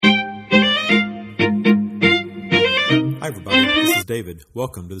Hi everybody, this is David.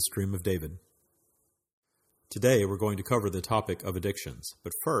 Welcome to the Stream of David. Today we're going to cover the topic of addictions,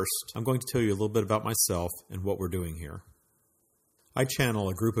 but first I'm going to tell you a little bit about myself and what we're doing here. I channel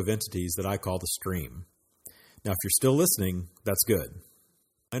a group of entities that I call the Stream. Now if you're still listening, that's good.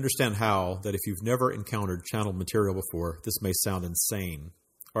 I understand that if you've never encountered channeled material before, this may sound insane,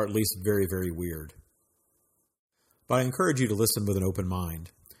 or at least very, very weird. But I encourage you to listen with an open mind.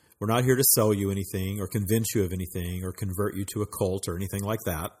 We're not here to sell you anything or convince you of anything or convert you to a cult or anything like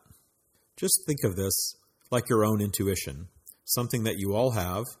that. Just think of this like your own intuition, something that you all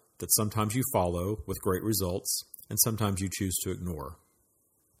have that sometimes you follow with great results and sometimes you choose to ignore.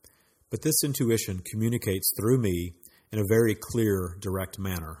 But this intuition communicates through me in a very clear, direct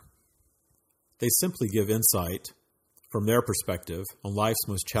manner. They simply give insight from their perspective on life's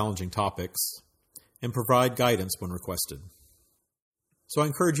most challenging topics and provide guidance when requested. So I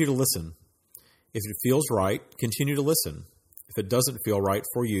encourage you to listen. If it feels right, continue to listen. If it doesn't feel right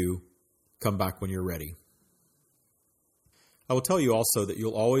for you, come back when you're ready. I will tell you also that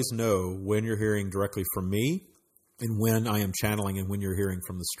you'll always know when you're hearing directly from me and when I am channeling and when you're hearing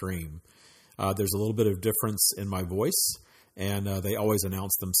from the Stream. There's a little bit of difference in my voice, and they always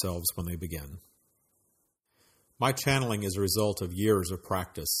announce themselves when they begin. My channeling is a result of years of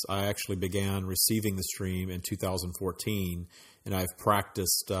practice. I actually began receiving the Stream in 2014, and I've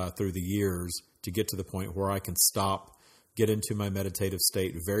practiced through the years to get to the point where I can stop, get into my meditative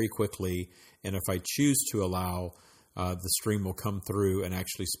state very quickly, and if I choose to allow, the Stream will come through and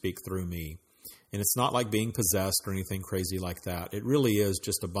actually speak through me. And it's not like being possessed or anything crazy like that. It really is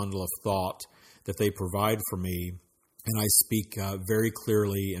just a bundle of thought that they provide for me, and I speak very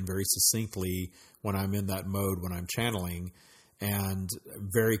clearly and very succinctly when I'm in that mode, when I'm channeling, and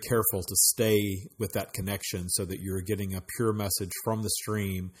very careful to stay with that connection so that you're getting a pure message from the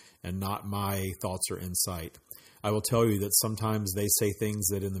Stream and not my thoughts or insight. I will tell you that sometimes they say things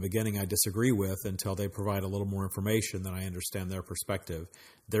that in the beginning I disagree with until they provide a little more information that I understand their perspective.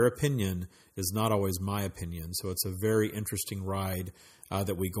 Their opinion is not always my opinion, so it's a very interesting ride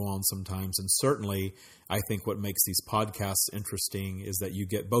that we go on sometimes. And certainly, I think what makes these podcasts interesting is that you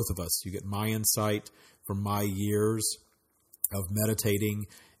get both of us. You get my insight from my years of meditating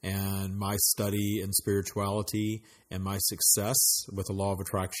and my study in spirituality and my success with the law of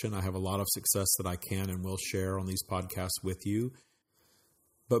attraction. I have a lot of success that I can and will share on these podcasts with you.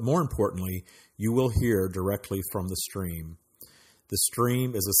 But more importantly, you will hear directly from the Stream. The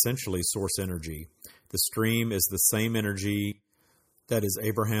Stream is essentially source energy. The Stream is the same energy that is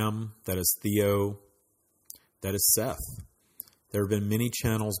Abraham, that is Theo, that is Seth. There have been many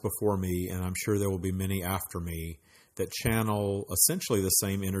channels before me, and I'm sure there will be many after me, that channel essentially the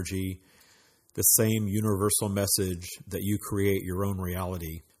same energy, the same universal message that you create your own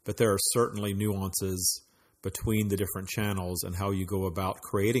reality. But there are certainly nuances between the different channels and how you go about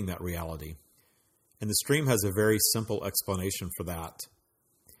creating that reality. And the Stream has a very simple explanation for that.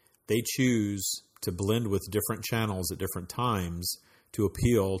 They choose to blend with different channels at different times to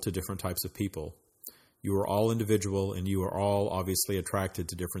appeal to different types of people. You are all individual, and you are all obviously attracted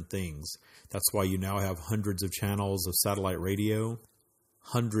to different things. That's why you now have hundreds of channels of satellite radio,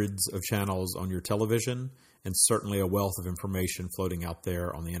 hundreds of channels on your television, and certainly a wealth of information floating out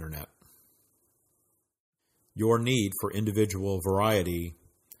there on the internet. Your need for individual variety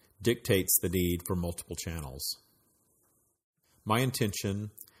dictates the need for multiple channels. My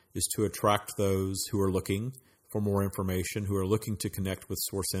intention is to attract those who are looking for more information, who are looking to connect with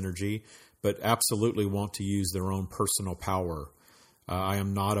source energy, but absolutely want to use their own personal power. I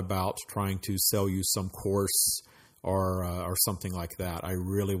am not about trying to sell you some course or something like that. I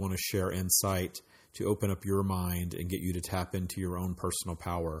really want to share insight to open up your mind and get you to tap into your own personal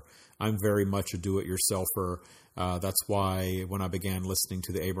power. I'm very much a do-it-yourselfer. That's why when I began listening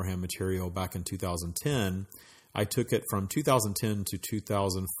to the Abraham material back in 2010, I took it from 2010 to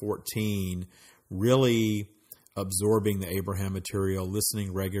 2014, really absorbing the Abraham material,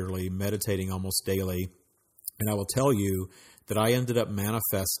 listening regularly, meditating almost daily. And I will tell you that I ended up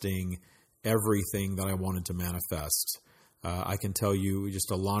manifesting everything that I wanted to manifest. I can tell you just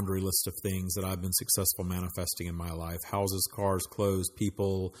a laundry list of things that I've been successful manifesting in my life. Houses, cars, clothes,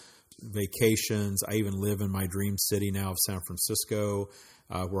 people, vacations. I even live in my dream city now of San Francisco,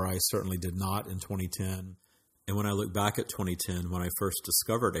 where I certainly did not in 2010. And when I look back at 2010, when I first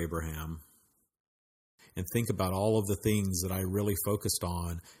discovered Abraham, and think about all of the things that I really focused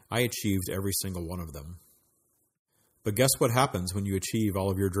on, I achieved every single one of them. But guess what happens when you achieve all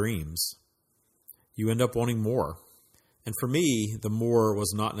of your dreams? You end up wanting more. And for me, the more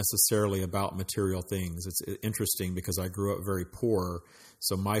was not necessarily about material things. It's interesting because I grew up very poor,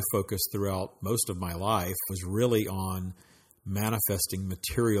 so my focus throughout most of my life was really on manifesting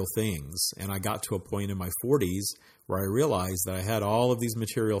material things. And I got to a point in my 40s where I realized that I had all of these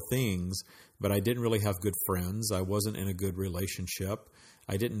material things, but I didn't really have good friends. I wasn't in a good relationship.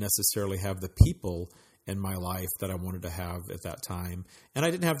 I didn't necessarily have the people in my life that I wanted to have at that time. And I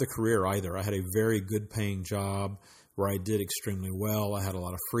didn't have the career either. I had a very good paying job where I did extremely well. I had a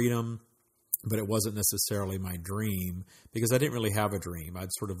lot of freedom, but it wasn't necessarily my dream because I didn't really have a dream.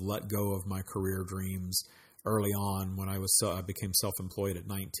 I'd sort of let go of my career dreams early on when I became self-employed at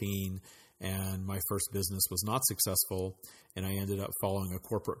 19, and my first business was not successful, and I ended up following a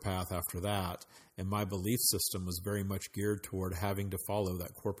corporate path after that. And my belief system was very much geared toward having to follow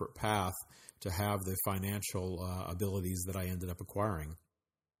that corporate path to have the financial abilities that I ended up acquiring.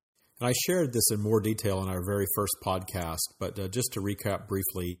 And I shared this in more detail in our very first podcast, but just to recap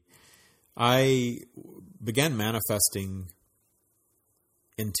briefly, I began manifesting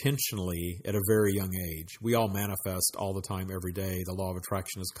intentionally at a very young age. We all manifest all the time, every day. The law of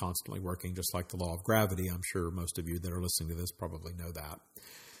attraction is constantly working, just like the law of gravity. I'm sure most of you that are listening to this probably know that.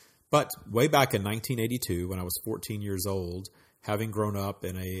 But way back in 1982, when I was 14 years old, having grown up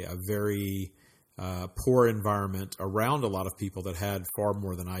in a very poor environment around a lot of people that had far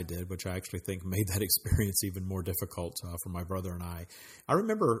more than I did, which I actually think made that experience even more difficult for my brother and I. I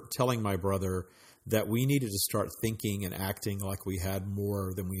remember telling my brother that we needed to start thinking and acting like we had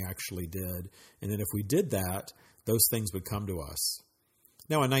more than we actually did. And then if we did that, those things would come to us.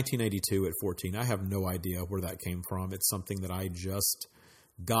 Now, in 1982, at 14, I have no idea where that came from. It's something that I just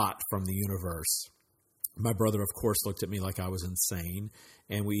got from the universe. My brother, of course, looked at me like I was insane,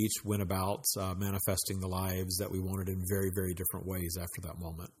 and we each went about manifesting the lives that we wanted in very, very different ways after that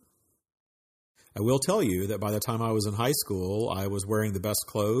moment. I will tell you that by the time I was in high school, I was wearing the best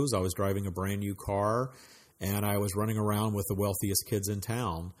clothes, I was driving a brand new car, and I was running around with the wealthiest kids in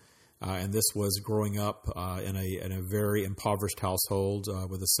town. And this was growing up in a very impoverished household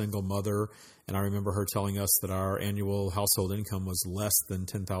with a single mother. And I remember her telling us that our annual household income was less than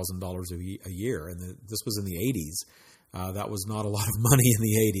 $10,000 a year. And this was in the 80s. That was not a lot of money in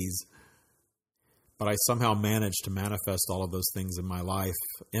the 80s. But I somehow managed to manifest all of those things in my life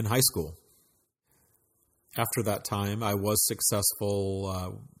in high school. After that time, I was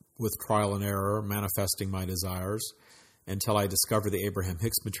successful with trial and error, manifesting my desires, until I discovered the Abraham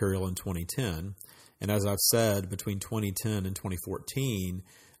Hicks material in 2010. And as I've said, between 2010 and 2014,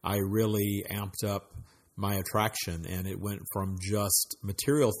 I really amped up my attraction, and it went from just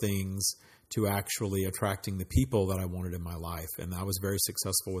material things to actually attracting the people that I wanted in my life. And I was very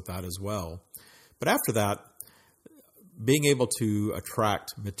successful with that as well. But after that, being able to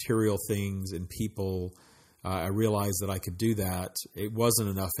attract material things and people, I realized that I could do that. It wasn't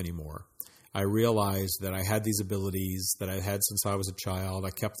enough anymore. I realized that I had these abilities that I had since I was a child.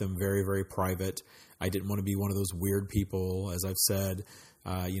 I kept them very, very private. I didn't want to be one of those weird people, as I've said,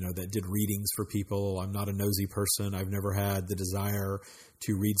 that did readings for people. I'm not a nosy person. I've never had the desire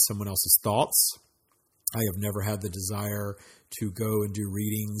to read someone else's thoughts. I have never had the desire to go and do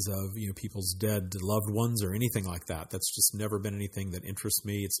readings of people's dead loved ones or anything like that. That's just never been anything that interests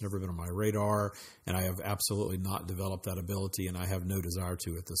me. It's never been on my radar, and I have absolutely not developed that ability, and I have no desire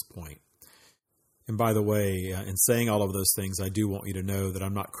to at this point. And by the way, in saying all of those things, I do want you to know that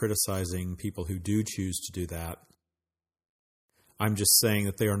I'm not criticizing people who do choose to do that. I'm just saying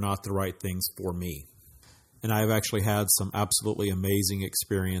that they are not the right things for me. And I've actually had some absolutely amazing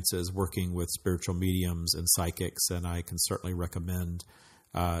experiences working with spiritual mediums and psychics, and I can certainly recommend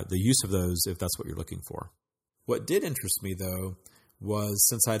the use of those if that's what you're looking for. What did interest me, though, was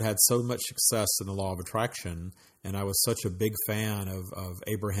since I'd had so much success in the law of attraction, and I was such a big fan of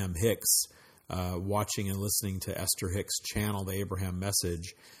Abraham Hicks, watching and listening to Esther Hicks' channel, the Abraham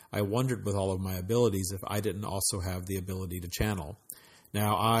Message, I wondered with all of my abilities if I didn't also have the ability to channel.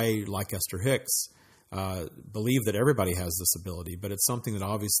 Now, I, like Esther Hicks, believe that everybody has this ability, but it's something that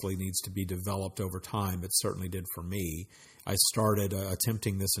obviously needs to be developed over time. It certainly did for me. I started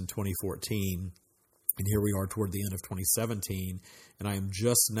attempting this in 2014, and here we are toward the end of 2017, and I am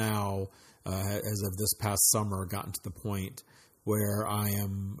just now, as of this past summer, gotten to the point where I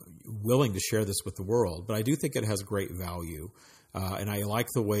am willing to share this with the world. But I do think it has great value. And I like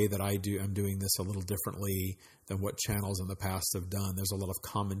the way that I'm doing this a little differently than what channels in the past have done. There's a lot of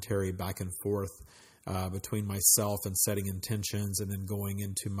commentary back and forth between myself and setting intentions and then going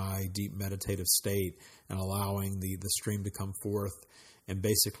into my deep meditative state and allowing the stream to come forth and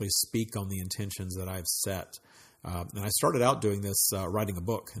basically speak on the intentions that I've set. And I started out doing this writing a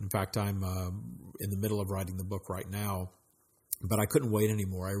book. In fact, I'm in the middle of writing the book right now, but I couldn't wait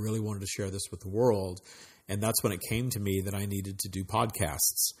anymore. I really wanted to share this with the world, and that's when it came to me that I needed to do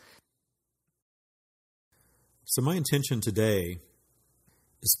podcasts. So my intention today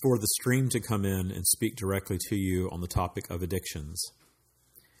is for the stream to come in and speak directly to you on the topic of addictions.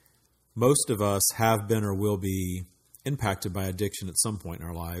 Most of us have been or will be impacted by addiction at some point in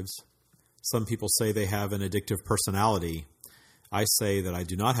our lives. Some people say they have an addictive personality. I say that I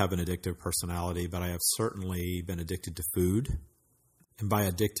do not have an addictive personality, but I have certainly been addicted to food. And by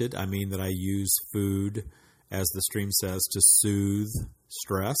addicted, I mean that I use food, as the stream says, to soothe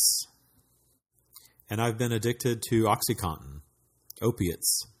stress. And I've been addicted to OxyContin,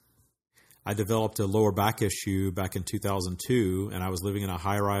 opiates. I developed a lower back issue back in 2002, and I was living in a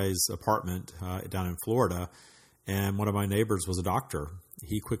high-rise apartment down in Florida, and one of my neighbors was a doctor.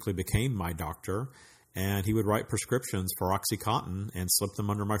 He quickly became my doctor, and he would write prescriptions for OxyContin and slip them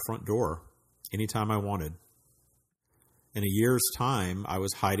under my front door anytime I wanted. In a year's time, I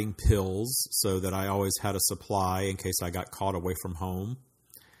was hiding pills so that I always had a supply in case I got caught away from home.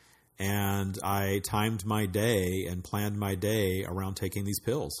 And I timed my day and planned my day around taking these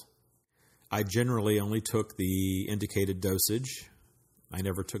pills. I generally only took the indicated dosage. I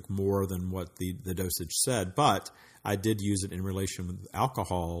never took more than what the dosage said, but I did use it in relation with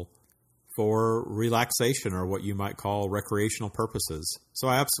alcohol for relaxation, or what you might call recreational purposes. So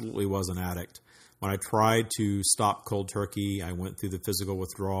I absolutely was an addict. When I tried to stop cold turkey, I went through the physical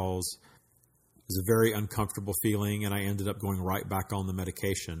withdrawals. It was a very uncomfortable feeling, and I ended up going right back on the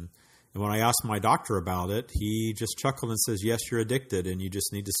medication. And when I asked my doctor about it, he just chuckled and says, yes, you're addicted, and you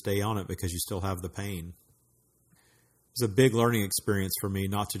just need to stay on it because you still have the pain. It was a big learning experience for me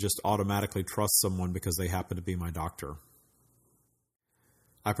not to just automatically trust someone because they happen to be my doctor.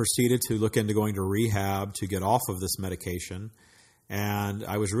 I proceeded to look into going to rehab to get off of this medication, and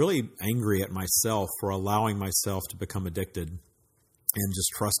I was really angry at myself for allowing myself to become addicted and just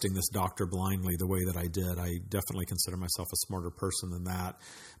trusting this doctor blindly the way that I did. I definitely consider myself a smarter person than that.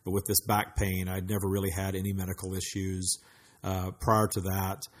 But with this back pain, I'd never really had any medical issues. Prior to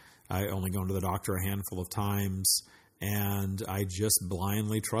that, I only gone to the doctor a handful of times. And I just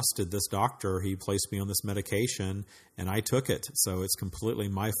blindly trusted this doctor. He placed me on this medication, and I took it. So it's completely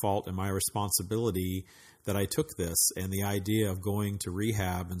my fault and my responsibility that I took this. And the idea of going to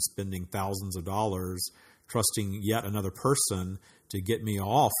rehab and spending thousands of dollars trusting yet another person to get me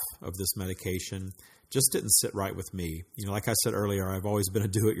off of this medication just didn't sit right with me. You know, like I said earlier, I've always been a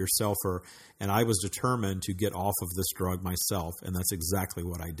do-it-yourselfer, and I was determined to get off of this drug myself, and that's exactly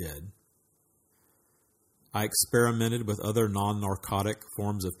what I did. I experimented with other non-narcotic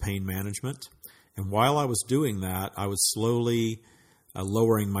forms of pain management, and while I was doing that, I was slowly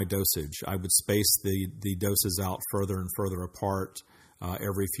lowering my dosage. I would space the doses out further and further apart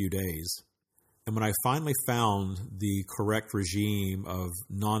every few days. And when I finally found the correct regime of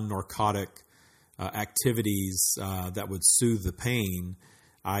non-narcotic activities that would soothe the pain,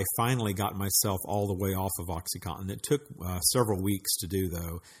 I finally got myself all the way off of OxyContin. It took several weeks to do,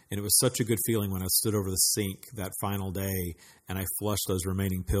 though, and it was such a good feeling when I stood over the sink that final day and I flushed those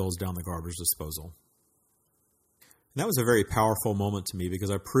remaining pills down the garbage disposal. And that was a very powerful moment to me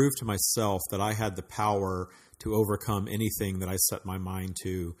because I proved to myself that I had the power to overcome anything that I set my mind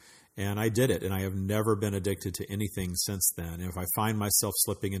to. And I did it, and I have never been addicted to anything since then. And if I find myself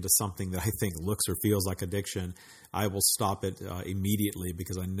slipping into something that I think looks or feels like addiction, I will stop it immediately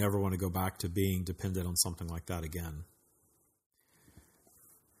because I never want to go back to being dependent on something like that again.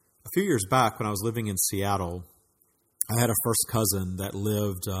 A few years back, when I was living in Seattle, I had a first cousin that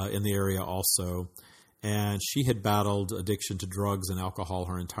lived in the area also, and she had battled addiction to drugs and alcohol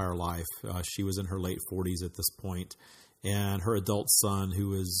her entire life. She was in her late 40s at this point. And her adult son, who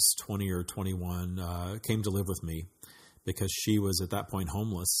was 20 or 21, came to live with me because she was at that point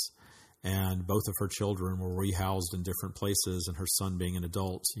homeless. And both of her children were rehoused in different places. And her son, being an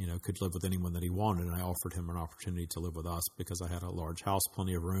adult, could live with anyone that he wanted. And I offered him an opportunity to live with us because I had a large house,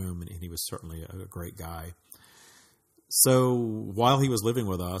 plenty of room, and he was certainly a great guy. So while he was living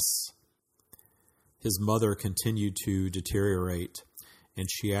with us, his mother continued to deteriorate. And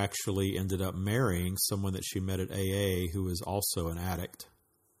she actually ended up marrying someone that she met at AA who was also an addict.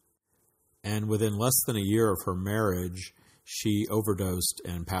 And within less than a year of her marriage, she overdosed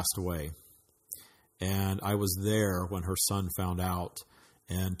and passed away. And I was there when her son found out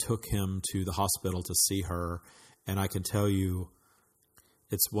and took him to the hospital to see her. And I can tell you,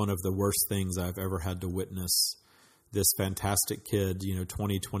 it's one of the worst things I've ever had to witness. This fantastic kid,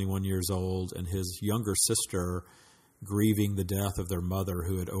 20, 21 years old, and his younger sister grieving the death of their mother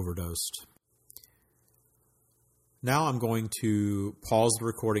who had overdosed. Now I'm going to pause the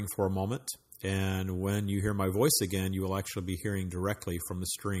recording for a moment, and when you hear my voice again, you will actually be hearing directly from the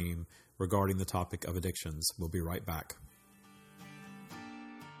stream regarding the topic of addictions. We'll be right back.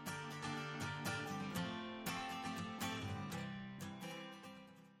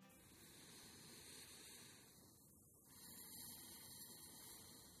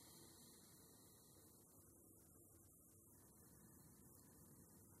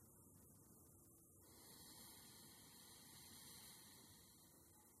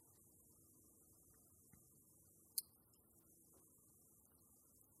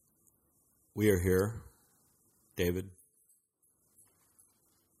 We are here, David.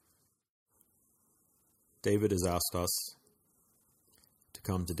 David has asked us to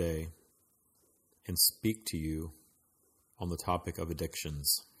come today and speak to you on the topic of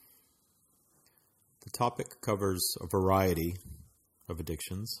addictions. The topic covers a variety of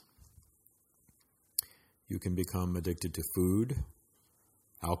addictions. You can become addicted to food,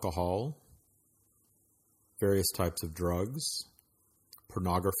 alcohol, various types of drugs,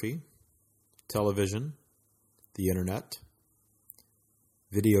 pornography, television, the internet,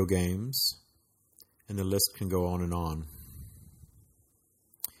 video games, and the list can go on and on.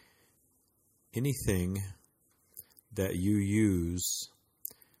 Anything that you use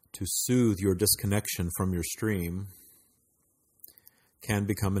to soothe your disconnection from your stream can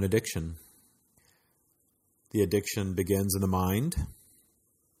become an addiction. The addiction begins in the mind,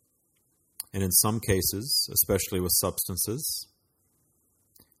 and in some cases, especially with substances,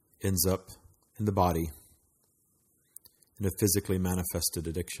 ends up in the body, in a physically manifested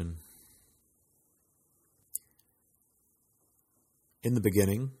addiction. In the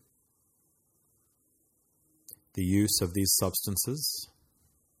beginning, the use of these substances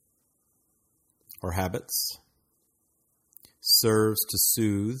or habits serves to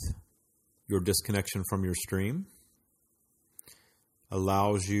soothe your disconnection from your stream,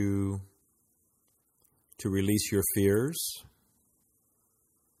 allows you to release your fears,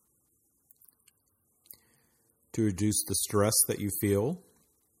 to reduce the stress that you feel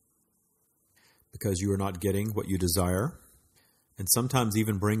because you are not getting what you desire, and sometimes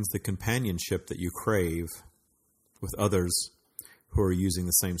even brings the companionship that you crave with others who are using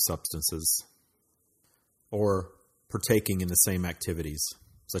the same substances or partaking in the same activities,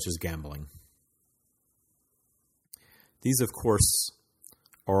 such as gambling. These, of course,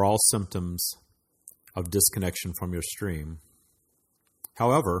 are all symptoms of disconnection from your stream.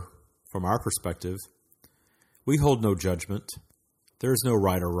 However, from our perspective, we hold no judgment. There is no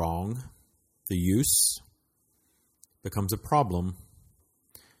right or wrong. The use becomes a problem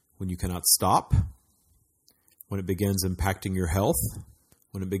when you cannot stop, when it begins impacting your health,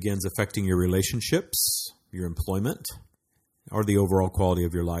 when it begins affecting your relationships, your employment, or the overall quality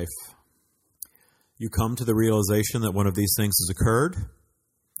of your life. You come to the realization that one of these things has occurred,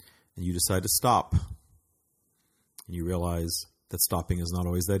 and you decide to stop. And you realize that stopping is not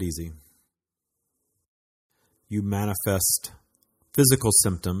always that easy. You manifest physical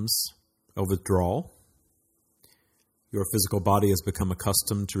symptoms of withdrawal. Your physical body has become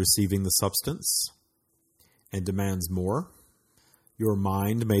accustomed to receiving the substance and demands more. Your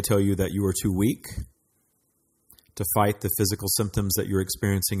mind may tell you that you are too weak to fight the physical symptoms that you're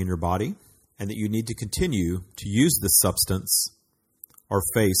experiencing in your body, and that you need to continue to use this substance or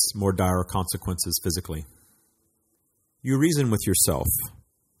face more dire consequences physically. You reason with yourself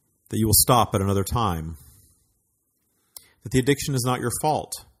that you will stop at another time, that the addiction is not your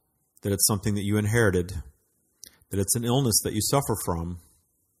fault, that it's something that you inherited, that it's an illness that you suffer from,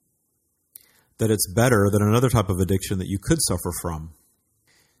 that it's better than another type of addiction that you could suffer from.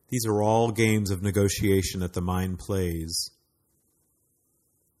 These are all games of negotiation that the mind plays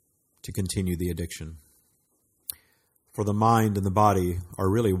to continue the addiction. For the mind and the body are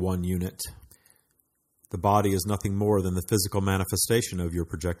really one unit. The body is nothing more than the physical manifestation of your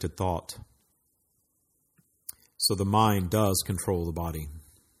projected thought. So the mind does control the body.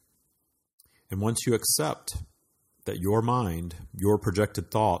 And once you accept that your mind, your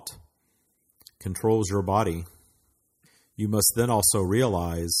projected thought, controls your body, you must then also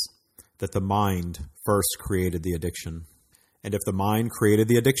realize that the mind first created the addiction. And if the mind created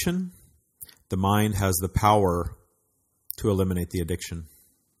the addiction, the mind has the power to eliminate the addiction.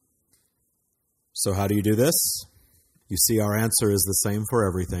 So how do you do this? You see, our answer is the same for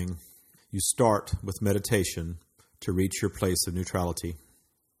everything. You start with meditation to reach your place of neutrality.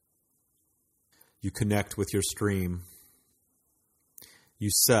 You connect with your stream. You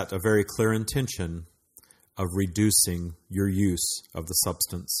set a very clear intention of reducing your use of the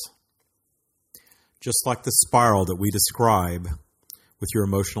substance. Just like the spiral that we describe with your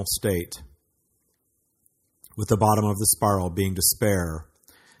emotional state. with the bottom of the spiral being despair,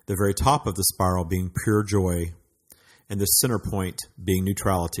 the very top of the spiral being pure joy, and the center point being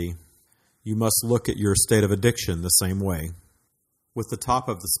neutrality. You must look at your state of addiction the same way, with the top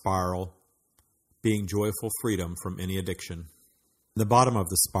of the spiral being joyful freedom from any addiction, the bottom of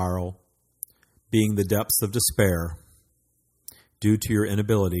the spiral being the depths of despair due to your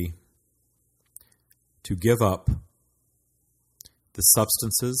inability to give up the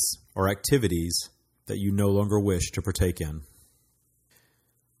substances or activities that you no longer wish to partake in.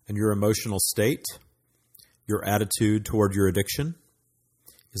 And your emotional state, your attitude toward your addiction,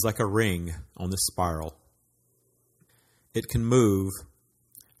 is like a ring on the spiral. It can move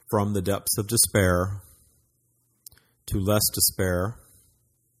from the depths of despair to less despair,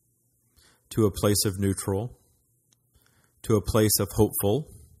 to a place of neutral, to a place of hopeful,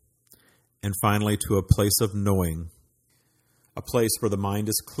 and finally to a place of knowing, a place where the mind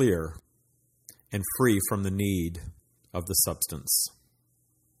is clear and free from the need of the substance.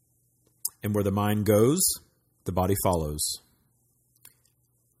 And where the mind goes, the body follows.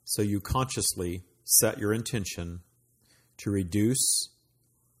 So you consciously set your intention to reduce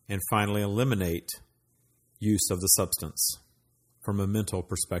and finally eliminate use of the substance from a mental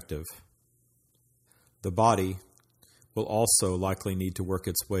perspective. The body will also likely need to work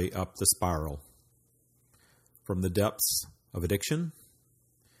its way up the spiral from the depths of addiction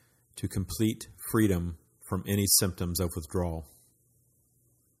to complete freedom from any symptoms of withdrawal.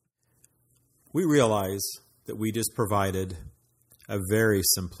 We realize that we just provided a very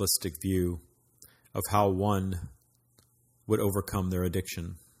simplistic view of how one would overcome their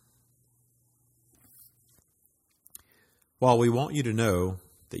addiction. While we want you to know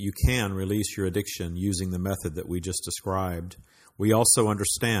that you can release your addiction using the method that we just described, we also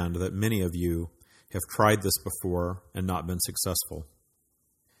understand that many of you have tried this before and not been successful.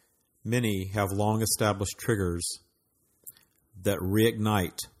 Many have long established triggers that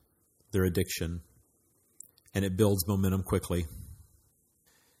reignite their addiction, and it builds momentum quickly.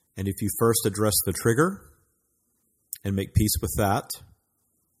 And if you first address the trigger and make peace with that,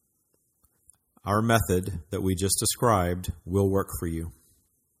 our method that we just described will work for you.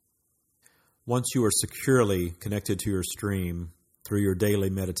 Once you are securely connected to your stream through your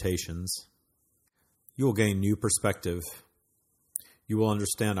daily meditations, you will gain new perspective. You will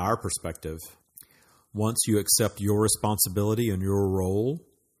understand our perspective. Once you accept your responsibility and your role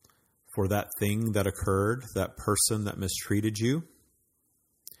for that thing that occurred, that person that mistreated you,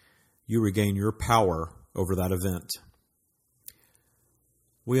 you regain your power over that event.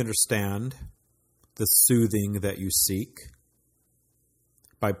 We understand the soothing that you seek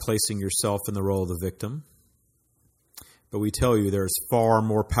by placing yourself in the role of the victim. But we tell you there's far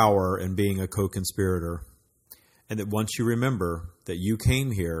more power in being a co-conspirator. And that once you remember that you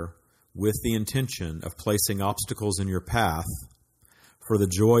came here with the intention of placing obstacles in your path for the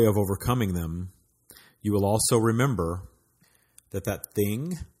joy of overcoming them, you will also remember that that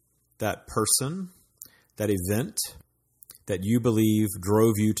thing, that person, that event that you believe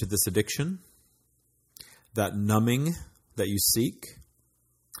drove you to this addiction, that numbing that you seek,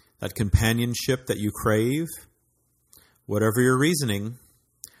 that companionship that you crave, whatever your reasoning,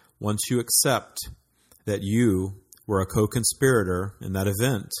 once you accept that you were a co-conspirator in that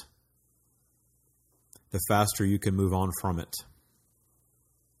event, the faster you can move on from it.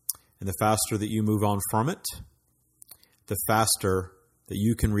 And the faster that you move on from it, the faster that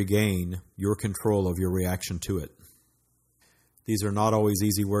you can regain your control of your reaction to it. These are not always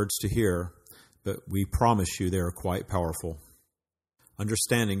easy words to hear, but we promise you they are quite powerful.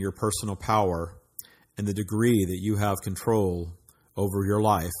 Understanding your personal power and the degree that you have control over your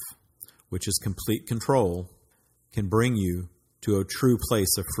life, which is complete control, can bring you to a true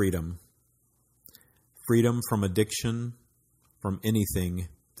place of freedom. Freedom from addiction, from anything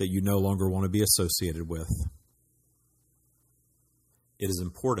that you no longer want to be associated with. It is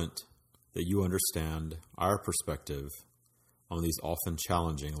important that you understand our perspective on these often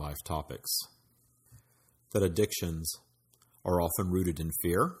challenging life topics. That addictions are often rooted in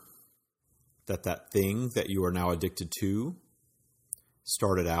fear, that thing that you are now addicted to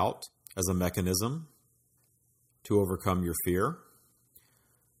started out as a mechanism to overcome your fear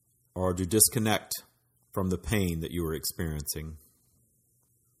or to disconnect from the pain that you were experiencing.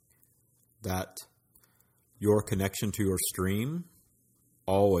 That your connection to your stream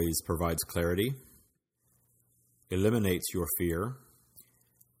always provides clarity, eliminates your fear,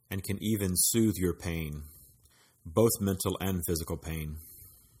 and can even soothe your pain, both mental and physical pain.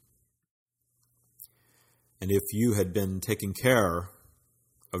 And if you had been taking care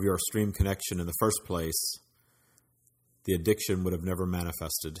of your stream connection in the first place, the addiction would have never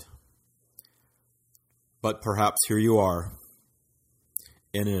manifested. But perhaps here you are,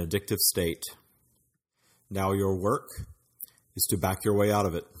 in an addictive state. Now your work is to back your way out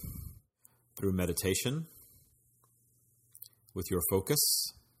of it through meditation, with your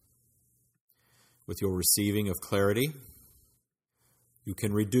focus, with your receiving of clarity. You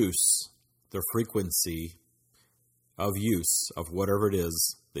can reduce the frequency of use of whatever it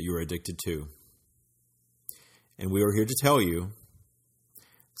is that you are addicted to. And we are here to tell you,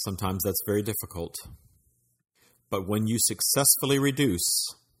 sometimes that's very difficult. But when you successfully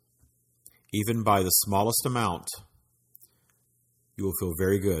reduce, even by the smallest amount, you will feel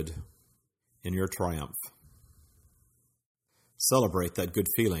very good in your triumph. Celebrate that good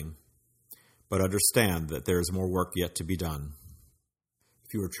feeling, but understand that there is more work yet to be done.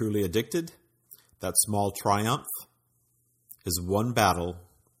 If you are truly addicted, that small triumph is one battle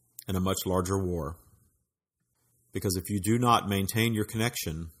in a much larger war. Because if you do not maintain your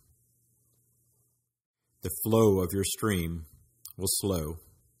connection, the flow of your stream will slow,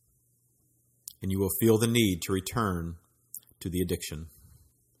 and you will feel the need to return to the addiction.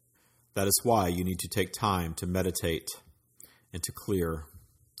 That is why you need to take time to meditate and to clear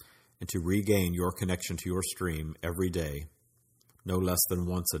and to regain your connection to your stream every day, no less than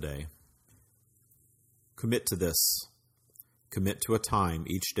once a day. Commit to this. Commit to a time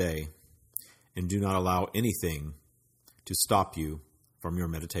each day, and do not allow anything to stop you from your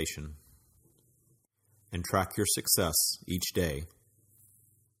meditation. And track your success each day.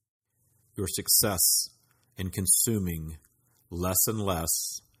 Your success in consuming less and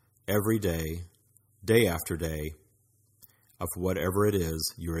less every day, day after day, of whatever it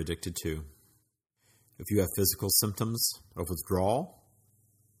is you're addicted to. If you have physical symptoms of withdrawal,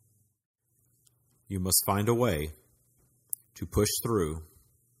 you must find a way to push through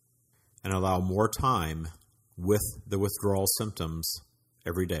and allow more time with the withdrawal symptoms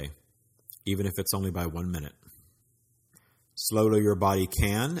every day, even if it's only by 1 minute. Slowly your body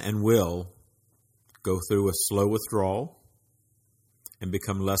can and will go through a slow withdrawal and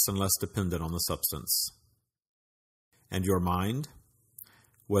become less and less dependent on the substance. And your mind,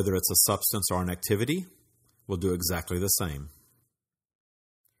 whether it's a substance or an activity, will do exactly the same.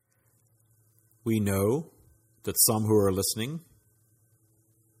 We know that some who are listening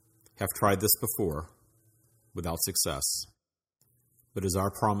have tried this before without success. But it is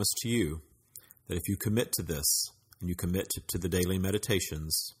our promise to you that if you commit to this and you commit to the daily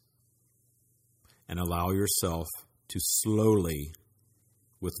meditations and allow yourself to slowly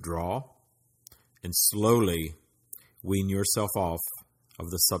withdraw and slowly wean yourself off of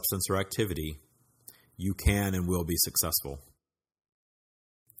the substance or activity, you can and will be successful.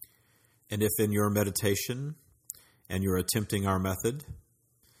 And if in your meditation and you're attempting our method,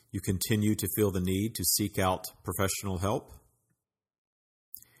 you continue to feel the need to seek out professional help,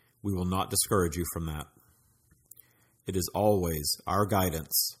 we will not discourage you from that. It is always our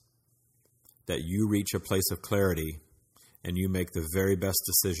guidance that you reach a place of clarity and you make the very best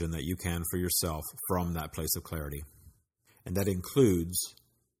decision that you can for yourself from that place of clarity. And that includes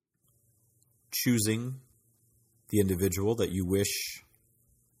choosing the individual that you wish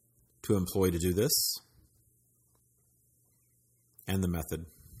to employ to do this and the method.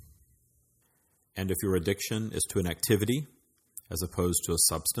 And if your addiction is to an activity as opposed to a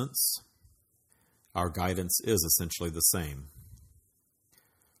substance, our guidance is essentially the same.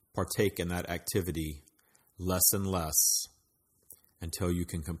 Partake in that activity less and less until you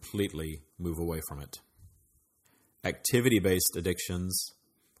can completely move away from it. Activity-based addictions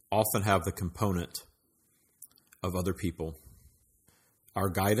often have the component of other people. Our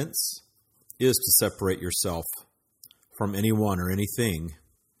guidance is to separate yourself from anyone or anything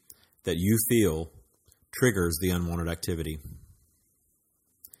that you feel triggers the unwanted activity.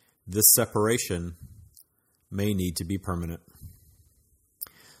 This separation may need to be permanent.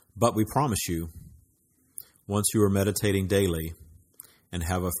 But we promise you, once you are meditating daily and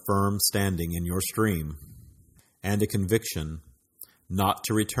have a firm standing in your stream and a conviction not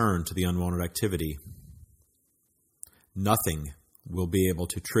to return to the unwanted activity, nothing will be able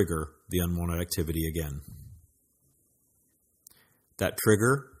to trigger the unwanted activity again. That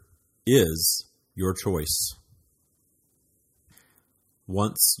trigger is your choice.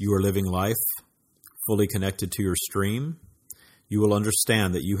 Once you are living life fully connected to your stream, you will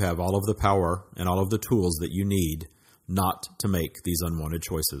understand that you have all of the power and all of the tools that you need not to make these unwanted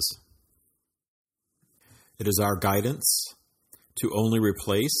choices. It is our guidance to only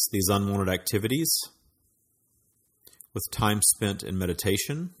replace these unwanted activities with time spent in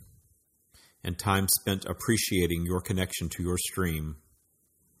meditation and time spent appreciating your connection to your stream.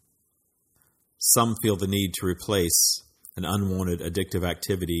 Some feel the need to replace an unwanted addictive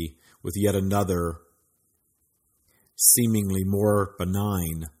activity with yet another seemingly more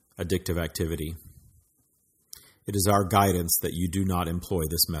benign addictive activity. It is our guidance that you do not employ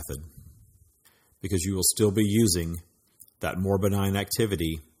this method, because you will still be using that more benign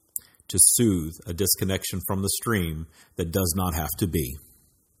activity to soothe a disconnection from the stream that does not have to be.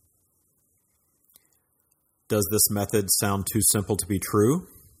 Does this method sound too simple to be true?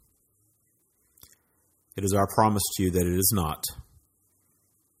 It is our promise to you that it is not.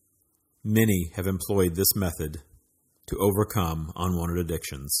 Many have employed this method to overcome unwanted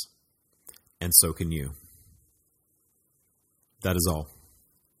addictions, and so can you. That is all.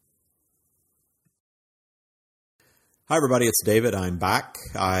 Hi, everybody. It's David. I'm back.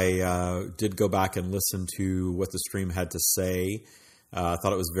 I did go back and listen to what the stream had to say. I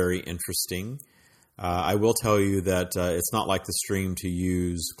thought it was very interesting. I will tell you that it's not like the stream to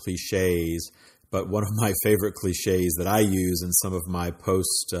use cliches, but one of my favorite cliches that I use and some of my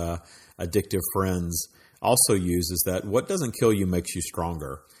post-addictive friends also use is that what doesn't kill you makes you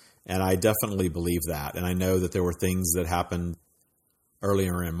stronger. And I definitely believe that. And I know that there were things that happened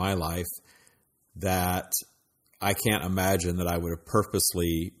earlier in my life that I can't imagine that I would have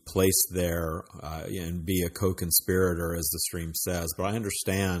purposely placed there and be a co-conspirator, as the stream says. But I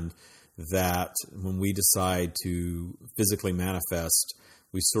understand that when we decide to physically manifest,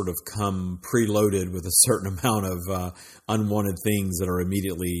 we sort of come preloaded with a certain amount of unwanted things that are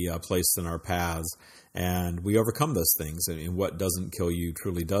immediately placed in our paths. And we overcome those things. And what doesn't kill you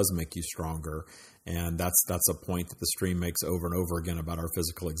truly does make you stronger. And that's a point that the stream makes over and over again about our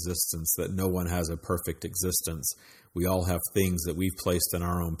physical existence, that no one has a perfect existence. We all have things that we've placed in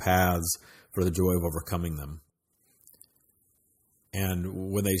our own paths for the joy of overcoming them.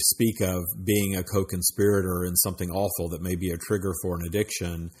 And when they speak of being a co-conspirator in something awful that may be a trigger for an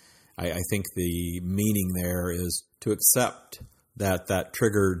addiction, I think the meaning there is to accept that that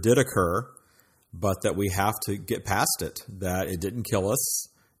trigger did occur, but that we have to get past it, that it didn't kill us,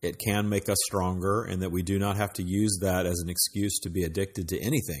 it can make us stronger, and that we do not have to use that as an excuse to be addicted to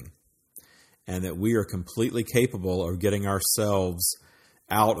anything, and that we are completely capable of getting ourselves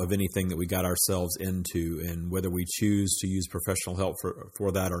out of anything that we got ourselves into. And whether we choose to use professional help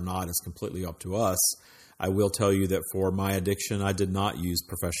for that or not is completely up to us. I will tell you that for my addiction, I did not use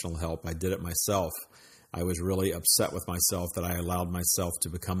professional help. I did it myself. I was really upset with myself that I allowed myself to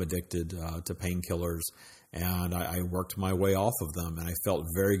become addicted to painkillers, and I worked my way off of them, and I felt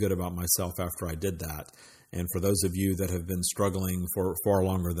very good about myself after I did that. And for those of you that have been struggling for far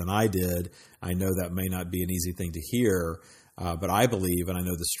longer than I did, I know that may not be an easy thing to hear, but I believe, and I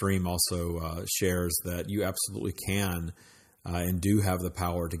know the stream also shares, that you absolutely can and do have the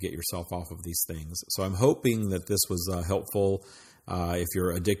power to get yourself off of these things. So I'm hoping that this was helpful. If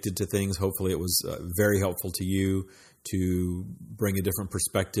you're addicted to things, hopefully it was very helpful to you to bring a different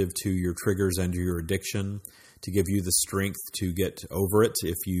perspective to your triggers and to your addiction, to give you the strength to get over it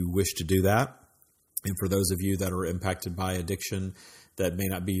if you wish to do that. And for those of you that are impacted by addiction that may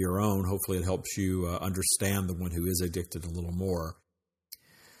not be your own, hopefully it helps you understand the one who is addicted a little more.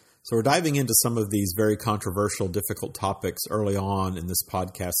 So we're diving into some of these very controversial, difficult topics early on in this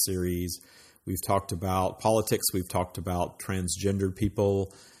podcast series. We've talked about politics. We've talked about transgendered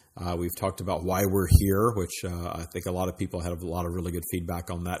people. We've talked about why we're here, which I think a lot of people had a lot of really good feedback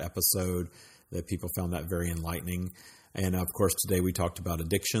on that episode, that people found that very enlightening. And of course, today we talked about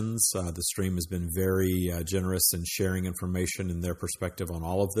addictions. The stream has been very generous in sharing information and their perspective on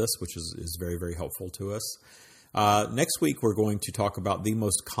all of this, which is very, very helpful to us. Next week, we're going to talk about the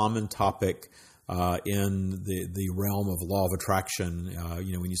most common topic in the realm of law of attraction.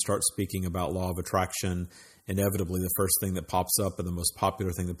 When you start speaking about law of attraction, inevitably the first thing that pops up and the most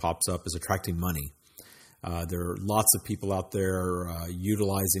popular thing that pops up is attracting money. There are lots of people out there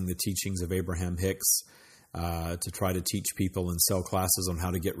utilizing the teachings of Abraham Hicks to try to teach people and sell classes on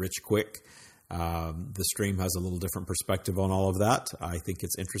how to get rich quick. The stream has a little different perspective on all of that. I think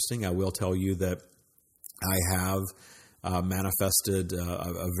it's interesting. I will tell you that I have manifested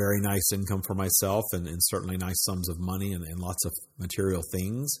a very nice income for myself and certainly nice sums of money and lots of material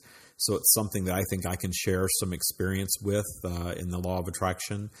things. So it's something that I think I can share some experience with in the law of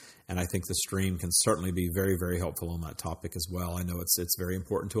attraction. And I think the stream can certainly be very, very helpful on that topic as well. I know it's very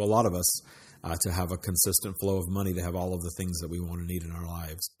important to a lot of us to have a consistent flow of money, to have all of the things that we want and need in our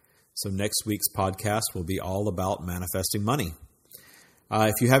lives. So next week's podcast will be all about manifesting money.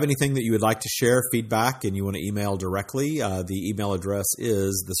 If you have anything that you would like to share, feedback, and you want to email directly, the email address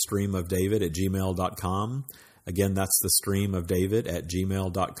is thestreamofdavid@gmail.com. Again, that's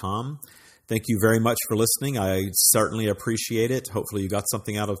thestreamofdavid@gmail.com. Thank you very much for listening. I certainly appreciate it. Hopefully you got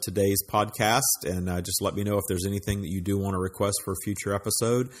something out of today's podcast, and just let me know if there's anything that you do want to request for a future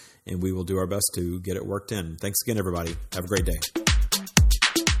episode, and we will do our best to get it worked in. Thanks again, everybody. Have a great day.